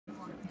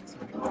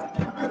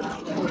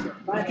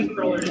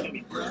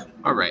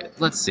Alright,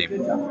 let's see.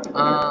 No,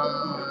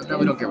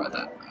 we don't care about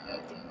that.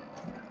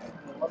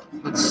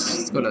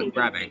 Let's go to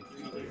grabbing.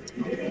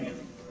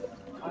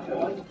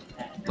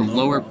 The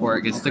lower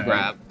port gets the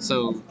grab,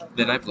 so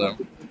Midnight Blue.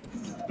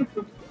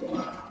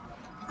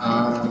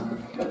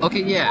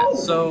 Okay, yeah,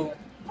 so...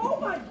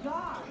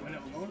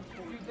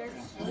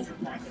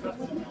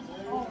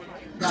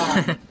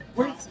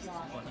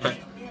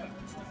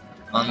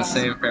 On the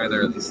same pair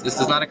there is. This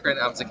does not occur in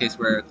the opposite case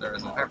where there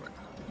is no pair port.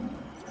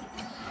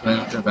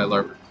 By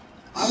lower.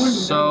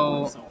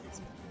 So...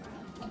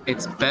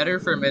 It's better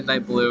for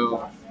Midnight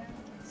Blue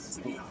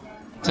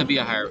to be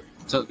a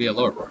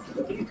lower port.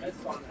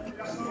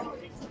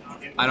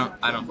 I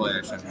don't fully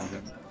understand.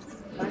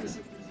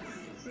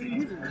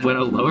 When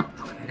a lower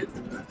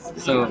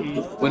so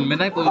when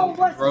Midnight Blue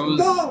throws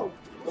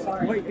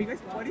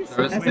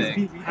the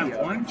thing.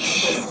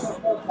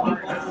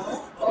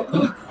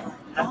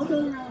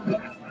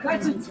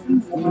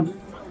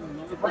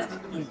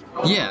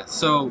 Yeah,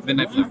 so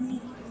Midnight Blue.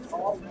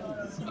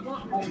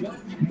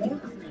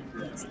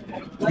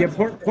 Yeah,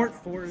 port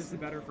 4 is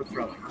better for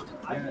throwing.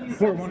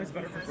 Port 1 is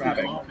better for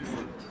grabbing.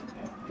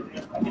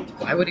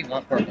 Why would he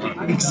want port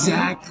 1?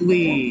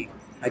 Exactly!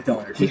 I don't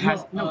understand. He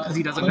has no, because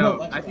he doesn't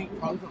know. I think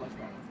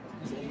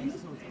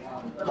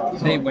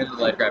they win the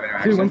ledge grab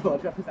interaction. He wins the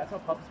ledge grab because that's how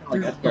Pupp's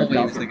gonna like But he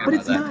was thinking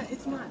about that.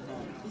 It's not.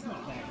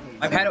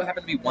 I've had it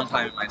happen to me one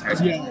time in my entire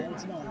life. Yeah,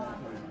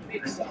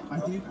 it's not.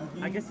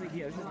 I guess like,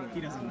 yeah, he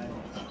doesn't know.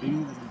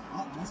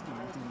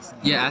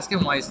 Yeah, ask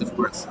him why he's the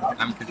fourth.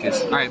 I'm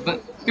confused. Alright,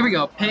 but here we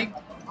go. Pig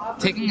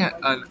taking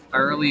an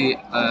early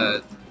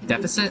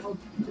deficit,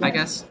 I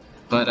guess.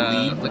 But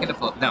look at the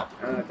pull. No.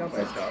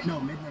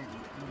 No, midnight.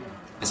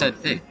 I said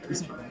pig.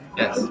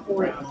 Yes.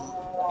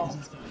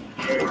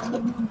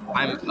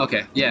 I'm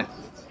okay, yeah.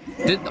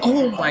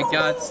 Oh my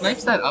god,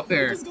 snipes that up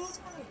air.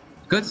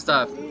 Good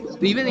stuff.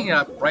 Evening it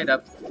up, right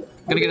up.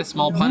 Gonna get a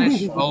small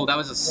punish. Oh, that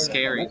was a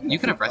scary. You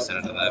could have rested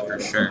under that for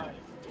sure.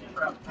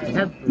 He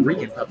had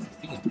 3 in top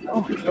 16.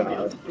 Oh my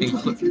god.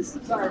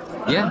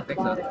 Yeah, I think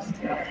so.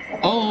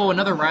 Oh,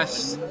 another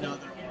rest.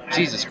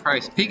 Jesus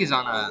Christ. Pig is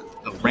on a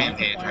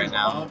rampage right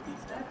now.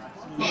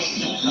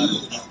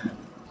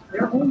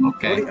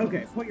 Okay.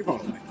 Okay, put your phone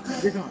away.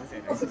 You're going to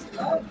say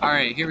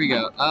Alright, here we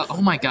go.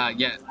 Oh my god,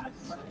 yeah.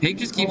 Pig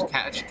just keeps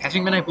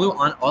catching Midnight Blue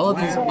on all of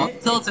these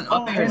until it's an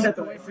up air.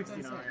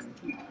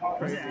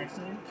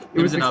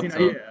 It was an up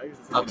tilt.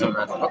 Up tilt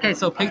rest. Okay,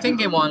 so Pig taking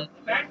game 1.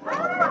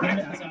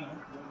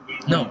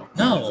 No.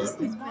 It's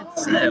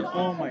mid-7.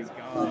 Oh my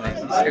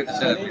god. Scared the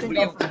shit out of me.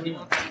 What do you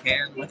want?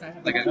 Can?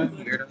 Like a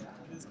weirdo? You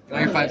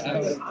want your 5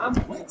 cents? You want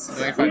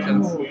your 5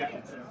 cents?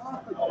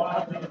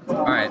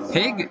 Alright,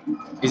 Pig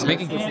is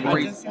making 4.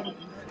 You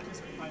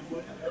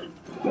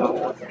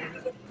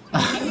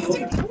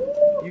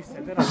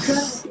said that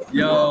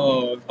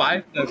Yo,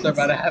 5 steps are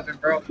about to happen,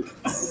 bro.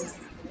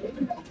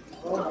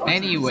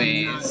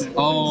 Anyways,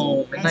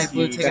 oh, Midnight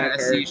Blue taking an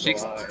SC, shake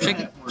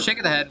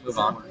the head, move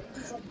on.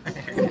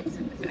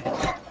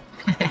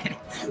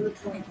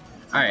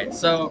 Alright,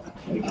 so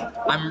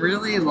I'm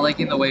really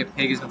liking the way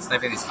Pig has been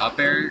sniping these up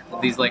air,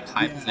 these like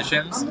high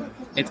positions.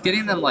 It's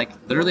getting them like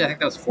literally. I think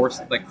that was four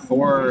rests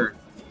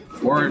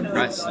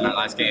in that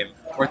last game,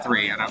 or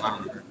 3. I don't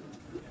remember.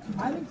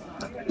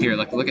 Here,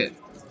 look at.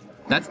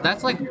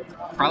 That's like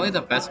probably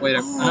the best way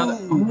to.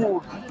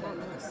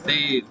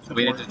 They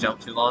waited to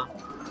jump too long.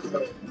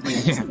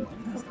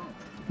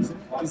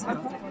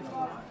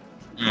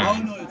 Yeah.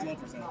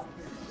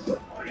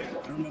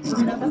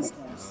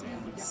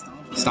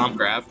 Stomp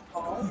grab.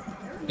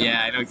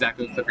 Yeah, I know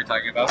exactly what clip you're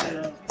talking about.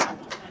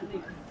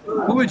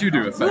 What would you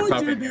do if I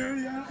pop in here?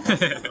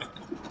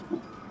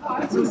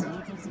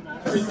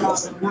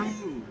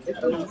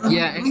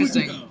 Yeah,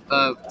 interesting.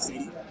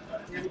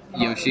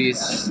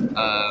 Yoshi's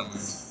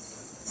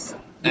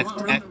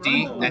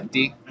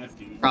FD,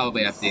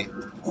 probably FD.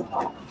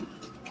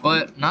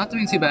 But not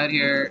doing too bad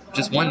here.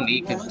 Just one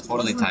knee could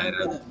totally tie it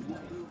up.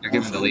 You're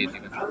giving the lead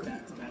even.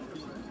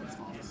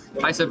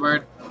 Hi,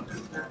 Sidward.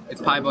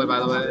 It's Pie Boy, by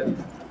the way.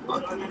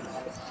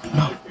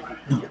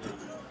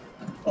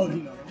 Oh,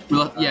 you know.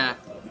 Well, yeah.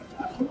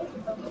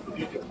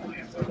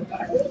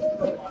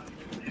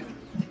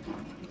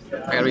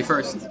 I gotta be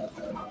first.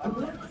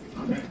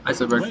 Hi,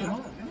 Sidward. Yeah,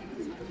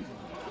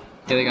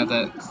 they got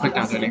that quick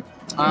down turning.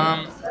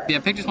 Yeah,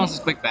 Pig just wants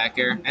his quick back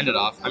air. End it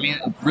off. I mean,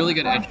 really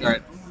good edge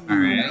guard.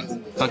 Alright.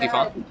 Funky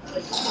Funk.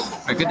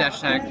 Alright, good dash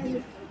attack.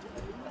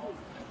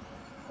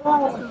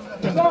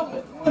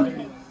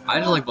 I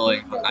just like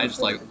bullying. I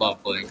just like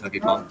love bullying Cookie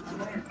Pong.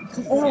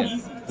 Yeah.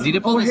 Need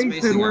to pull his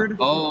spacing up.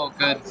 Oh,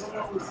 good.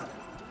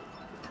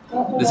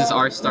 This is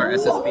our star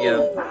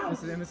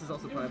SSBM. This is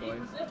also Pie Boy.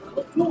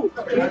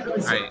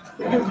 Alright.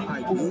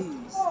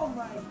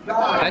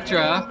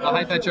 Petra. Oh,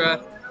 hi,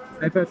 Petra.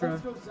 Hey,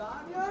 Petra.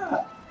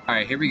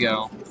 Alright, here we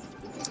go.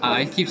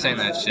 I keep saying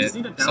that shit.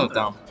 So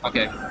dumb.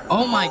 Okay.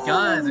 Oh my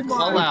god, the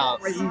call out.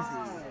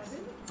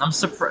 I'm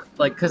surprised.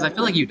 Like, because I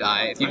feel like you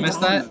die if you miss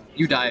that.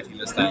 You die if you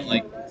miss that.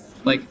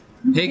 Like,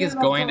 Pig is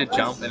going to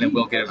jump and then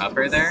we'll get an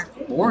upper there,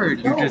 or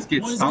you just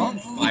get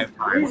stomped 5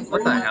 times.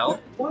 What the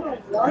hell?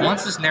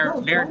 Once this nair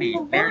knee,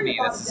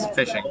 this is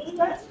fishing.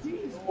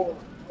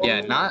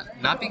 Yeah,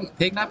 not being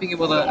Pig not being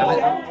able to.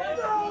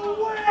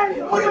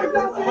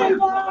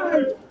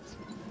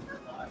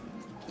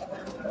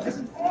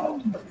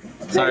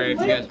 Sorry if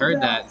you guys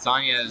heard that.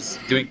 Zanya is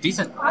doing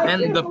decent,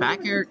 and the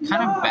back air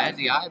kind of bad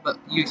DI, but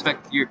you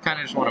kind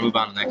of just want to move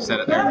on to the next set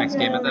of their next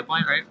game at that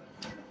point, right?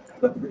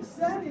 The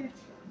percentage.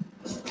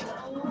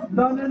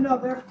 No,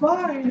 they're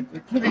fine.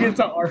 It's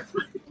our.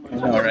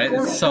 All right,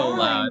 it's so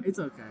loud. It's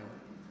okay.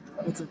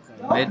 It's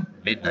okay.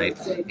 Midnight.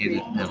 What'd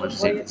you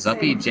say?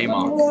 Zuppy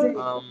J-Moth.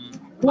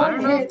 I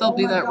don't know if they'll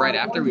do that right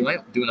after. We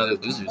might do another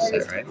losers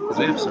set, right? Because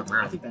we have some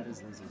room. I think that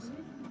is losers.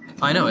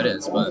 I know it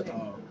is, but.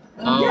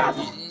 Oh, yeah.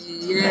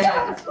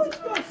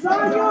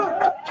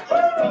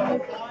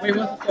 Wait,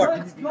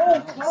 what's the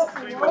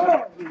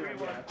score?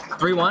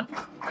 3-1?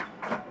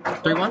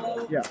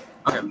 3-1? Yeah.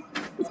 Okay.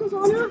 Let's go,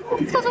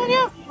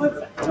 Sonya.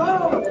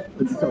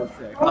 It's so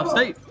sick.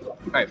 Upstate.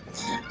 Alright.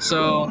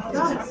 So,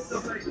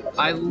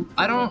 I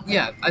don't,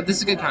 yeah, this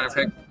is a good counter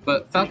pick,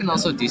 but Falcon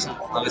also decent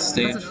on this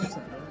stage.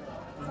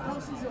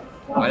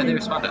 Why did they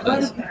respond to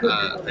us?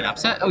 An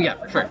upset? Oh yeah,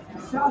 for sure.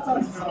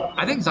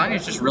 I think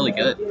Zanya's just really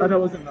good. Oh, that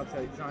wasn't an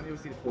upset. Zanya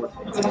was the fourth.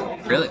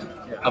 Really?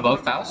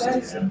 Above Faust?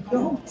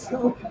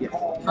 Yeah.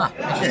 Huh,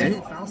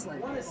 interesting.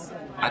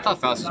 I thought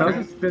Faust was Faust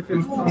is fifth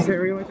in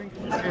Ontario, I think.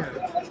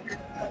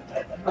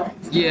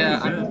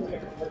 Yeah.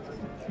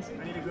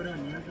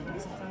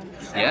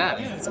 Yeah,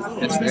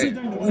 it's great.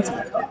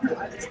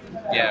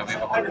 Yeah, we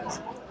will.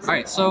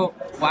 Alright, so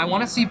I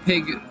want to see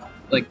Pig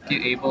like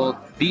be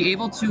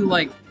able to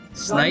like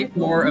snipe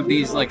more of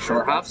these like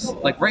short hops.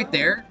 Like right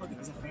there,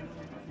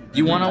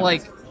 you want to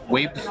like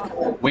wave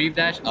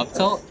dash up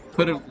tilt.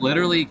 Could have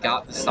literally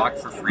got the stock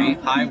for free.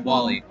 Hi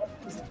Wally,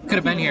 could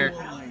have been here.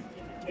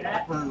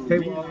 Hey,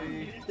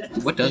 Wally.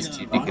 What does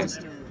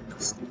TPK?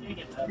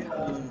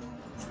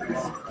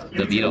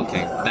 The Beetle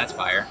King. That's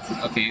fire.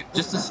 Okay,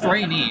 just a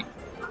stray knee.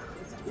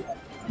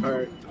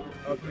 Alright.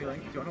 Oh, can we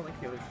link? Do you want to link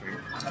the other stream?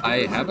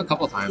 I have a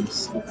couple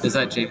times. Is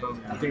that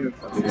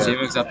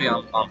J-Move's up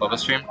on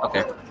Bubba's stream?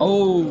 Okay.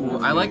 Oh,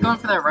 I like going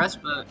for that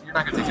rest, but you're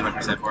not going to take too much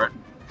percent for it.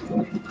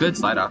 Good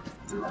slide off.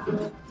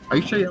 Are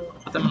you sure you don't want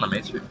to put them on the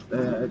main stream?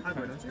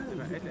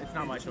 It's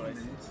not my choice.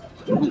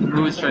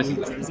 Who is choice?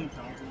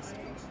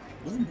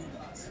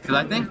 Because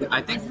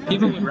I think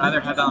people would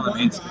rather have that on the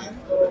main stream.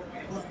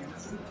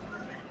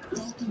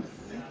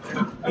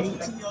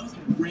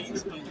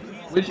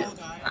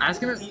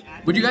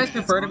 Would you guys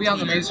prefer to be on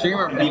the main stream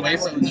or away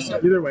from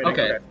the... Either way.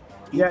 Okay.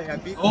 Yeah.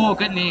 Oh,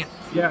 good knee.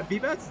 Yeah,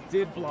 B-Bats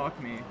did block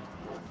me.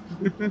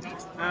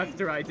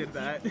 After I did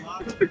that.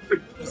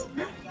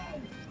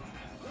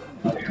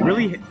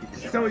 Really?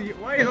 So,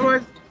 why?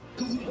 I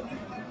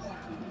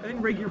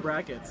didn't rig your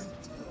brackets.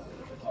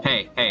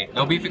 Hey,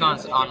 no beefing on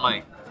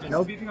mic.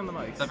 No beefing on the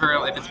mic. Except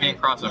for if it's being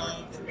crossover.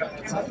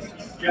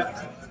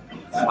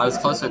 I was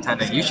close to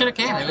attending. You should have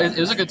came. It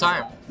was a good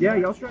time. Yeah,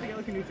 y'all try to get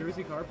like a New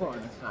Jersey car pawn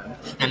this time.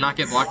 And not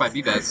get blocked by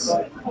B-Bets.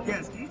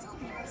 Yes.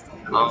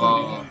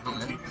 Oh.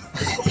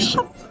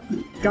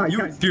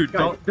 Guys, dude,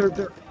 guys,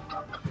 they're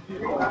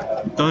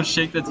don't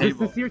shake the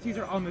table. The CRTs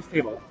are on this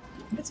table.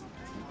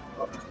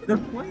 They're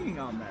playing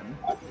on them.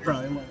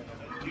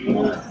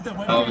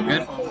 Oh,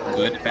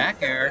 good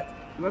back air.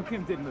 The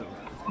webcam did move.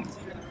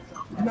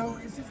 No,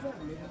 it's just not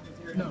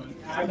no.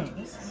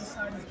 This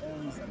side is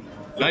always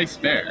Nice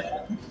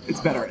bear.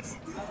 It's better.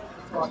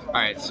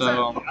 Alright,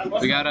 so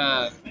we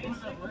gotta.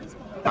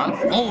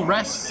 Oh,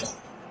 rest.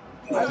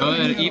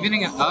 Good,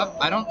 evening it up.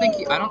 I don't think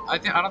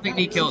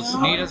he kills.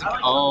 He doesn't.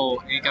 Oh,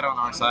 he got it on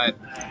our side.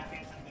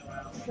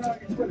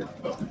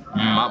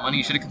 Money,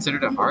 you should have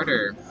considered it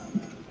harder.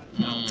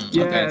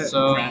 Yeah, okay,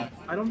 so I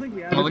don't think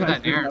we look at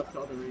that air.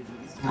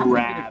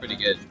 Grab. Pretty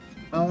good.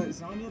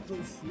 Zanya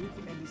plays Sheik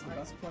and is the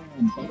best player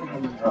on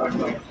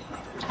Pokemon.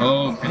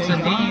 Oh, it's a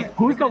knee.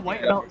 Who's the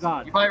white belt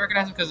god? You probably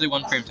recognize him because they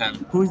won frame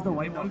 10. Who's the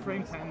white belt?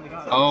 Frame 10 they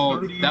got.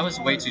 Oh, that was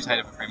way too tight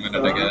of a frame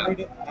window to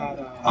get.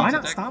 Why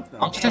not stop them?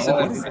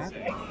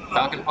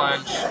 Falcon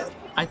Punch.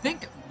 I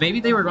think maybe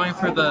they were going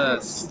for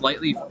the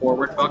slightly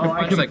forward Falcon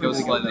Punch that goes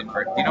slightly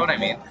forward. You know what I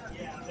mean?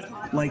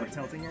 Like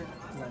tilting it?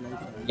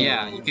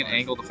 Yeah, you can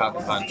angle the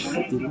Falcon Punch.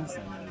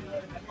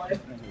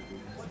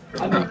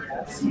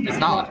 It's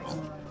not.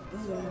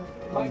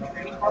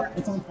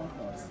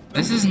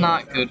 This is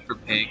not good for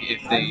Pig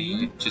if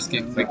they just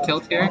get quick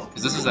killed here,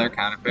 because this is their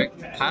counter pick.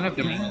 Kind of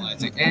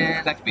demoralizing.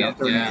 And that could be it,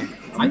 yeah.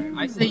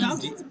 I say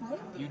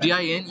you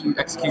DI in, you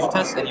execution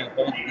test, and you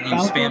hold, and you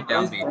spam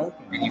down B,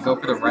 and you go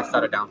for the rest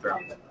out of down throw.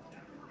 What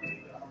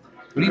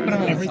do you put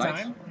on every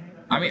time?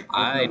 I mean,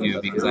 I do,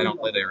 because I don't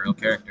play the real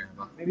character.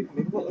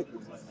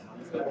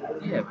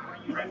 Yeah.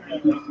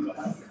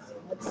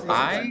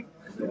 I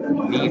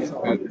need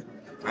food.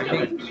 I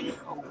think.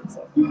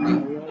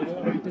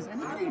 Does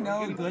anybody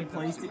know a good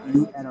place to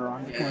eat at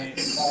around the point?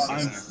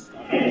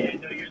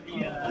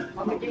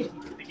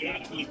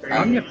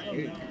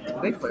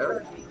 They play.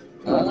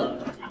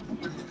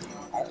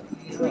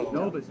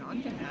 No, but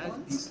Zanya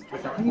has.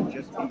 Zanya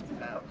just beats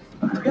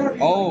Faust.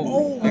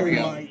 Oh, there we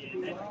go. my.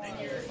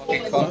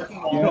 Fucking fuck.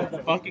 Yeah. The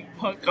fucking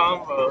puck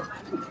combo.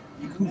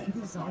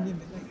 Zonya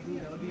Midnight Blue,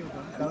 that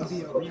would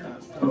be a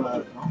rematch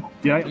for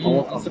Yeah,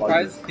 I'm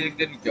surprised Pig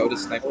didn't go to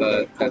snipe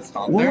that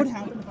stomp What there. would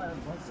happen if I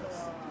reverse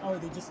this? Oh,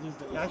 they just lose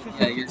the. Yeah, it's just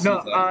Yeah, you just no,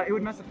 use that. it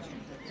would mess up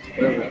the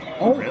stream.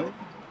 Oh, Really?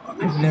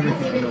 I've never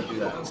seen anyone do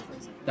that.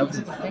 That was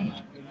insane.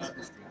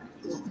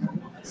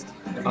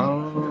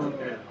 Oh.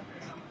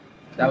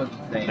 That was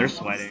insane. They're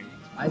sweating.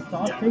 I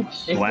thought Pig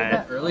Pig did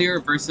that earlier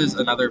versus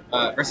another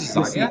versus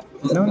Zanya.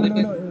 No,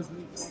 it was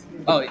Leaks.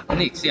 Oh,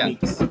 Neeks, yeah. I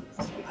thought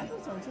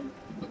Zonya.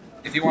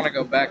 If you want to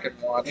go back and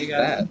watch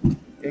that.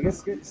 I guess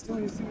still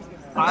gonna.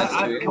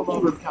 I've come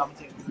over to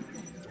commentate.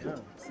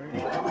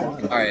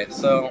 Alright,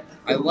 so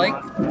I like.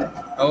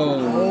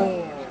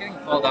 Oh, he's getting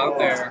called out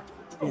there.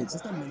 Yeah, it's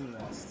just a mini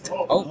loss.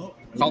 Oh,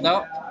 called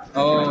out.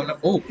 Oh, no.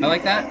 Oh, I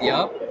like that.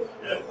 Yup.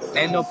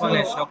 And no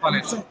punish, no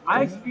punish.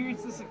 I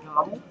experienced this at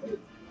Gobble.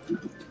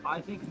 I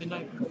think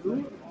Midnight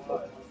Blue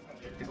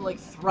like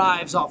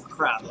thrives off the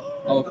crowd.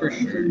 Oh, for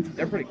sure.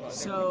 They're pretty close.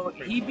 So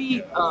he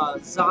beat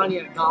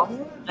Zanya at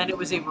Gobble, and it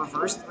was a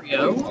reverse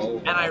 3-0.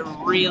 And I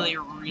really,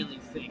 really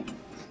think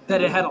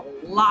that it had a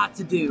lot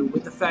to do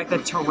with the fact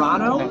that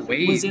Toronto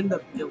was in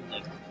the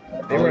building.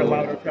 They were a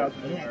louder crowd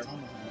than we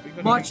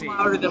were. Much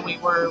louder than we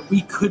were.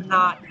 We could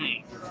not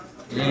hang.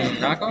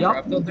 Knock on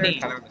drop filter is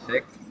kind of a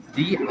mistake.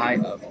 DI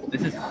up.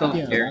 This is so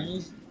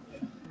scary.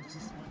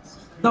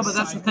 No, but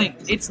that's the thing.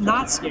 It's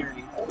not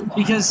scary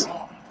because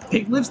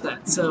Pig lives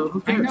that. So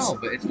who I cares? know,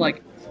 but it's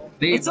like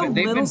they've It's a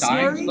been little dying.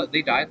 scary. But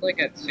they died like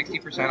at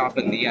 60% off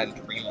a knee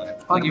at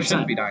Dreamland. Like you 100%.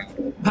 shouldn't be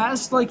dying.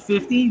 Past like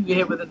 50, you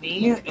hit with a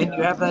knee and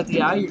you have that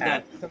DI, you're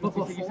dead. But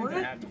before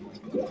it,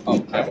 Oh,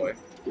 that boy.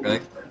 Really?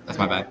 That's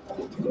my bad.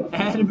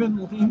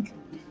 admin link.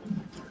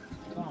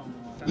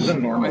 This is a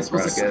normal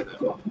bracket.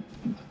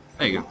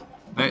 There you go.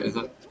 Wait, is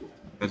that?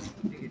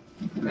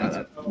 No,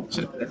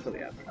 that's really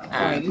happening.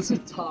 Alright, this is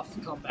a tough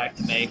comeback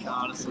to make,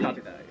 honestly.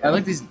 Copy that. I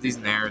like these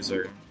nairs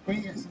are.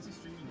 Wait, yeah, since it's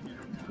streaming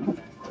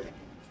here.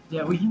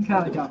 Yeah, we can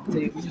kind of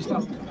compensate. We just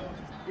don't.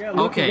 Yeah,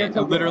 Okay,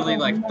 literally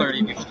like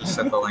 30 people just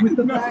sent the link.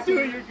 No,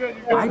 dude, you're good.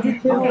 I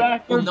did too.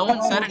 Well, no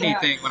one said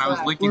anything when I was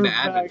linking the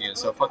admin view,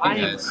 so fuck you I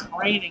am guys.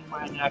 training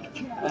my neck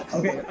chat.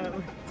 Okay.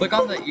 Click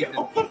on the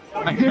Ethan.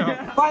 I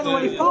know. By the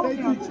way, follow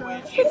me on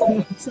Twitch.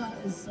 Chat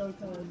is so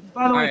kind.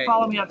 By the way, Alright.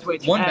 follow me on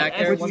Twitch. One at back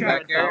there, one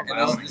back there,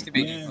 STRFL. and this could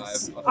be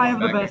E5. I have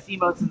the best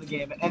emotes in the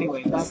game.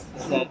 Anyway, that's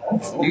said.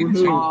 Dude,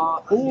 Yeah,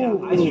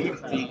 I stream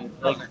for you,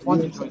 like 1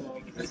 to 2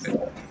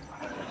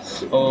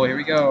 weeks. Oh, here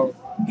we go.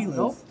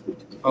 Nope.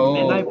 Oh,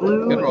 Midnight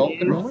Blue good roll, is-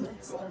 good roll.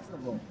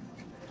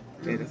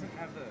 It doesn't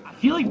have the. I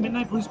feel like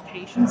Midnight Blue's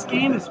patience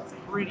game is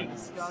pretty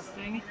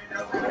disgusting.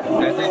 I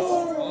think.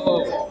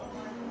 Oh,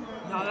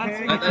 No,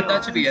 that's Okay.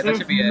 that should be it. That There's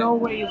should be it. no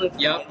way you live.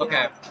 Yep.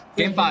 Okay.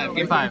 Game 5.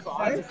 Game 5.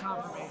 That's a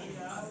confirmation.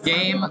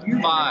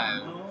 Game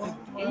 5.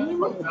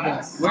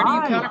 Where do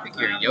you counterpick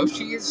here?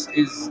 Yoshi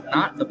is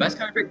not the best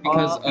counterpick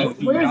because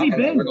of where has he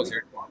been? Squirgles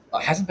here.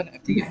 Hasn't been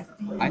FD yet.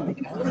 I think.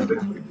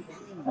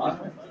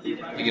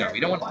 You know, we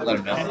don't want to let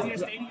him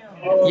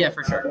know. Yeah,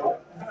 for sure.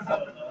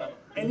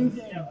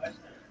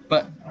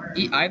 But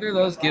either of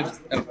those gives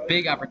a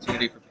big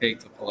opportunity for Pig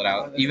to pull it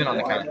out, even on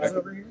the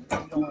counterpick.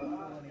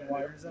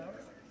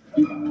 I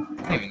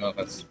don't even know if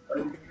that's. I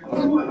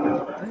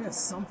think that's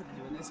something to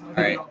do with this.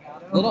 Alright.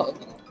 Little.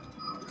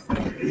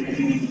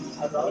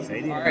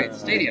 Alright,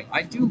 Stadium.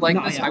 I do like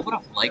this. I would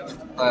have liked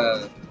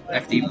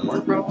FD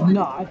more, probably.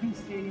 No, I think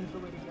Stadium's the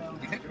way to go.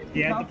 You think?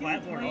 Yeah, the Falcon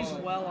platform. plays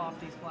well off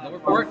these Lower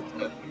platforms.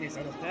 port?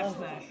 F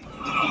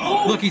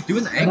smash. Look, he's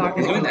doing the angle.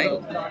 He's doing the angle.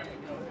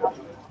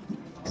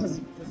 Because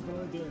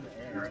we're doing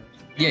the air.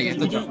 Yeah, you have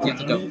to jump. You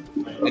have to jump.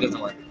 It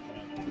doesn't work.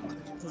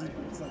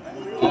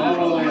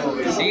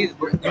 Oh, see, you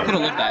could have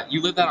lived that.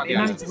 You lived that on the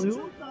Midnight island.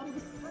 Blue?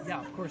 Yeah,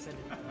 of course I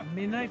did.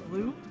 Midnight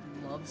Blue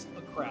loves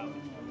a crowd.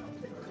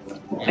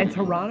 And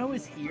Toronto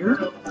is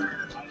here.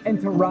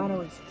 And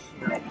Toronto is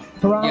here.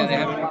 Toronto Yeah,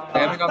 they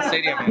haven't gone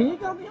stadium yet.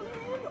 Pig, on the other hand,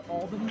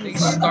 Albany They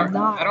is start.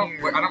 not I don't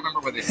here. remember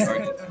where they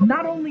started.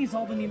 Not only is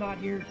Albany not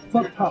here,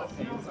 but Puff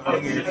fans are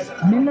here.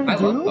 I Midnight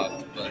love Blue,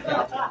 Puff,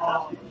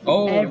 but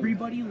oh,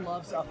 everybody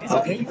loves a I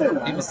Puff. think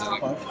they're He was last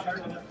doing- puff.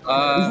 We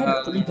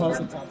had 3 uh, puffs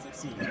in top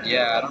 16.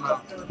 yeah, I don't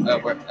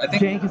know. I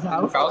think Jank is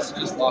out. Faust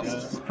just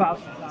lost.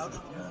 Faust is out.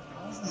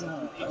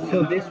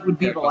 So this would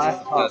be the last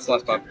That's Puff. the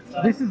last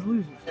Puff. This is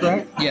losers,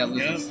 correct? Yeah,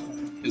 loses.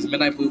 Because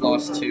Midnight Blue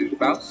lost to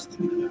Faust.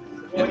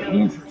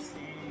 Interesting.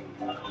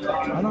 I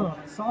don't know.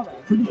 I saw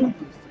that. Pretty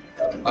interesting.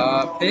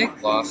 Pig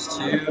lost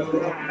to.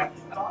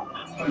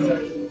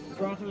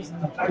 Toronto's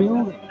in the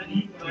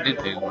building. Did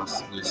Pig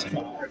lose to?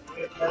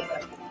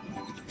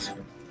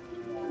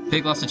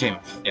 Pig lost to Jamie.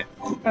 Yeah.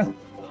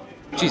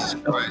 Jesus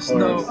Christ.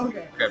 No.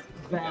 Okay. Okay.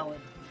 Valid.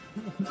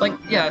 Like,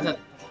 yeah,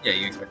 yeah,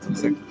 you expect to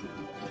lose.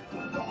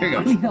 Here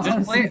you go.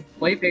 Just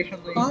play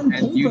patiently, On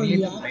and you paper, need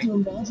you to have make. to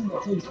imagine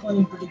that Pig's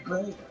playing pretty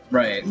great.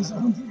 Right. He's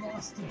only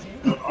lost to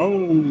Jake.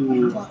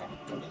 Oh.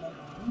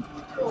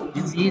 But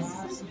You need.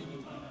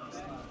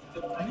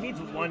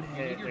 needs one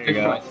hit. Your There you big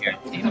go. right here.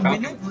 You need a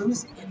Midnight Falcon. Blue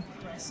is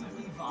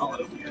impressively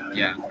volatile.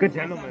 Yeah. Good That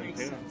gentleman, makes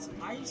too. sense.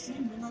 I've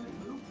seen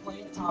Midnight Blue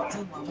play at top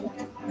 10 level,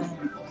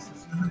 and also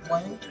seen him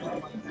play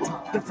at like the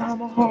top. The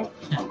tomahawk.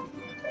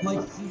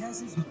 Like he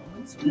has his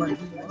moments where he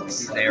looks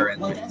He's there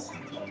and like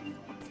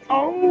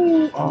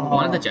Oh!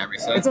 wanted the jabber,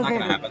 so it's not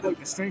gonna happen. Look,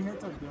 the straight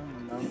hits are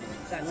doing the numbers.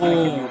 that's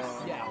Ooh.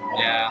 yeah.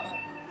 Yeah.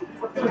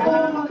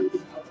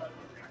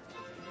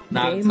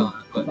 Not Game until,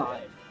 but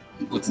 5.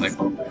 looks like.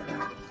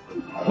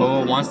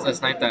 Oh, wants to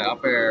snipe that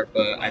up air,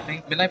 but I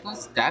think Midnight Blue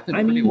stabbed it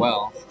pretty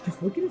well.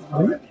 Just look at his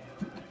movement.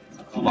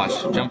 Watch,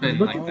 jump in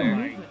like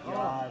there.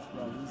 Gosh,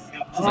 bro.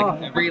 It's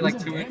like every like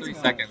 2 or 3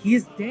 seconds. He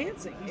is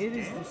dancing. It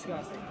is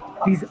disgusting.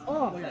 He's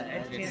off.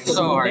 Edge It's cancel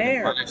so hard to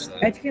there. punish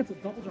that. Edge cancel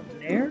double jump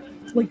there.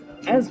 Like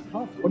as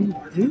tough. What do you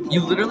do?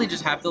 You literally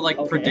just have to like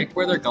predict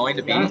where they're going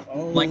to be,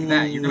 like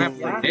that. You're gonna have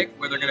to predict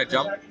where they're gonna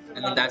jump,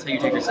 and then that's how you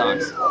take your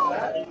stocks.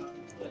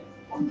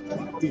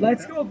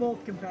 Let's go,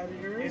 both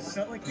competitors. It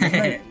felt like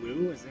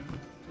Blue was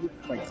in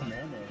like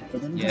commando.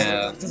 But then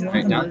Yeah. just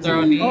Alright, down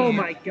throw knee. Oh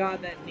my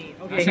god, that knee.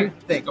 Okay, here's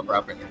the thing. Go for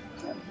upper.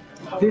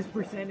 This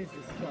percent is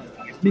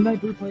disgusting.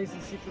 Midnight Blue plays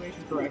this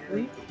situation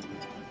correctly.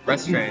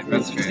 Rest trade,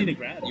 rest trade.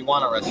 You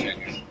want a rest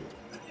trade.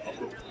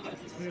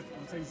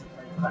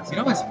 You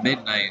know it's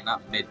midnight,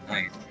 not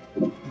midnight.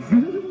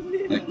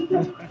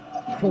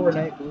 Poor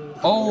Night Blue.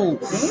 Oh,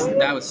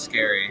 that was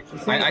scary.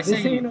 I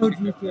say you OG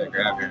should kid.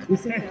 grab here.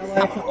 This ain't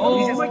LX.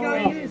 Oh my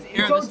god, he is.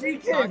 Here, It's this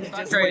OG kid.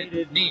 stock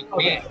trade. Knee,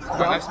 knee.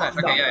 I've smashed.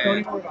 Okay, yeah, Don't yeah.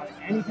 even worry about it.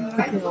 Anything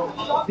you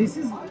kill. This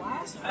is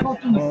last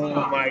fucking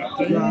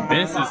my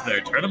This is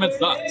their tournament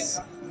sucks.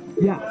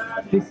 Yeah,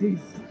 this is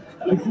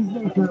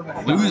their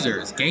tournament.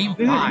 Losers, game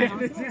 5.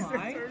 This is their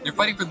tournament. You're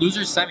fighting for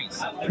losers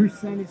semis.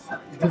 Percentage.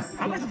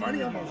 How much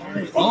money on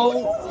those?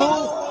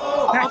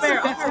 Oh,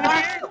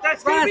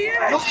 That's gonna be it.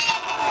 Oh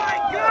my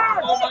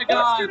god! Oh my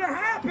god. What's gonna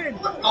happen?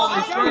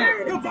 Holy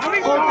shit.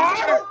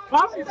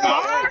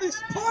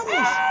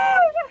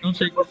 Don't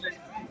shake, don't shake.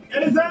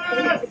 Get his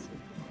ass!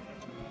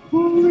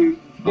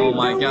 Oh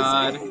my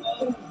god.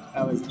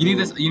 You need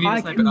this. You need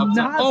to snipe it up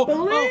top.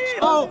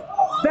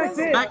 Oh, That's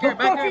it. back here,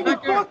 back here,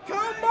 back here. Fuck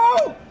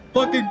combo.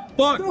 Fucking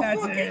fuck.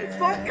 That's it.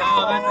 Fuck Oh,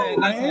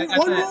 combo. that's it.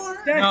 That's it.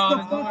 That's No, the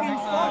that's fucking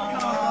not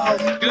fuck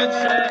combo. Good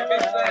shit.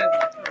 Good shit.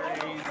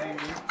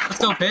 Let's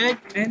go, Pig.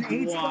 And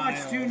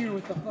H-Spots Jr.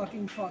 with the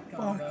fucking fuck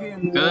combo.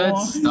 Good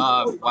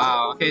stuff.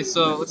 Wow. Okay,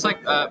 so looks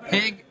like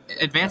Pig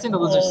advancing to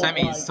loser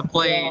semis to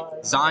play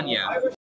Zanya.